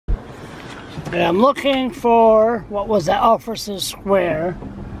Okay, I'm looking for, what was that, Officers Square.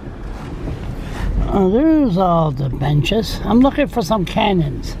 Oh, there's all the benches. I'm looking for some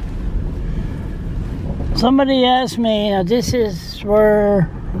cannons. Somebody asked me, this is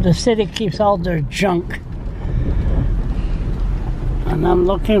where the city keeps all their junk. And I'm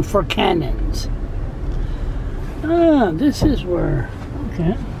looking for cannons. Ah, this is where,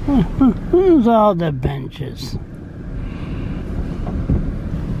 okay. There's all the benches.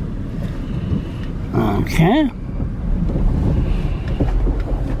 Okay.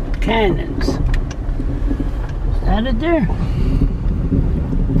 Cannons. Is that it there?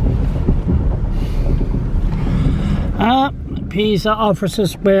 Piece of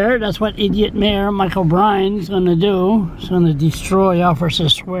Officers Square. That's what idiot Mayor Mike O'Brien is going to do. He's going to destroy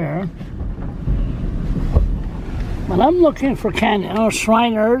Officers Square. But I'm looking for cannons. Oh,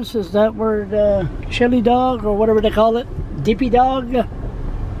 Shriners. Is that where the chili dog or whatever they call it? Dippy dog?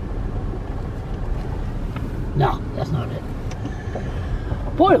 No, that's not it.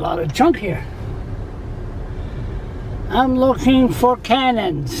 Boy, a lot of junk here. I'm looking for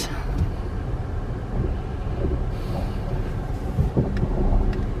cannons.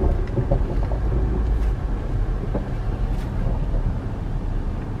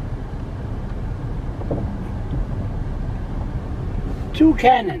 Two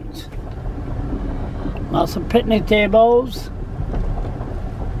cannons. Lots of picnic tables.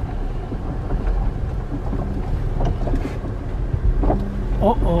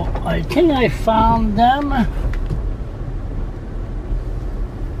 Uh-oh, I think I found them.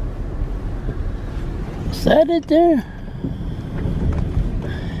 Is that it there?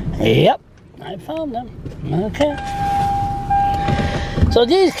 Yep, I found them. Okay. So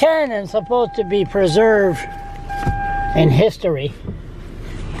these cannons are supposed to be preserved in history.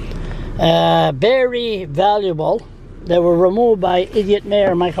 Very valuable. They were removed by idiot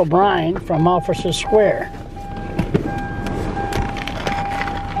Mayor Mike O'Brien from Officers Square.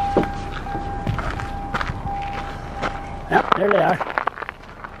 Yep, there they are.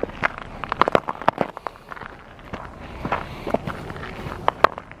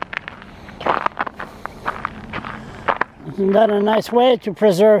 Isn't that a nice way to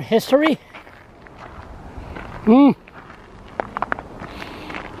preserve history? Oh,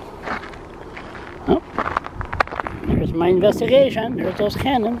 there's my investigation. There's those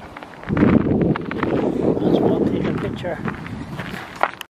cannons. Let's go take a picture.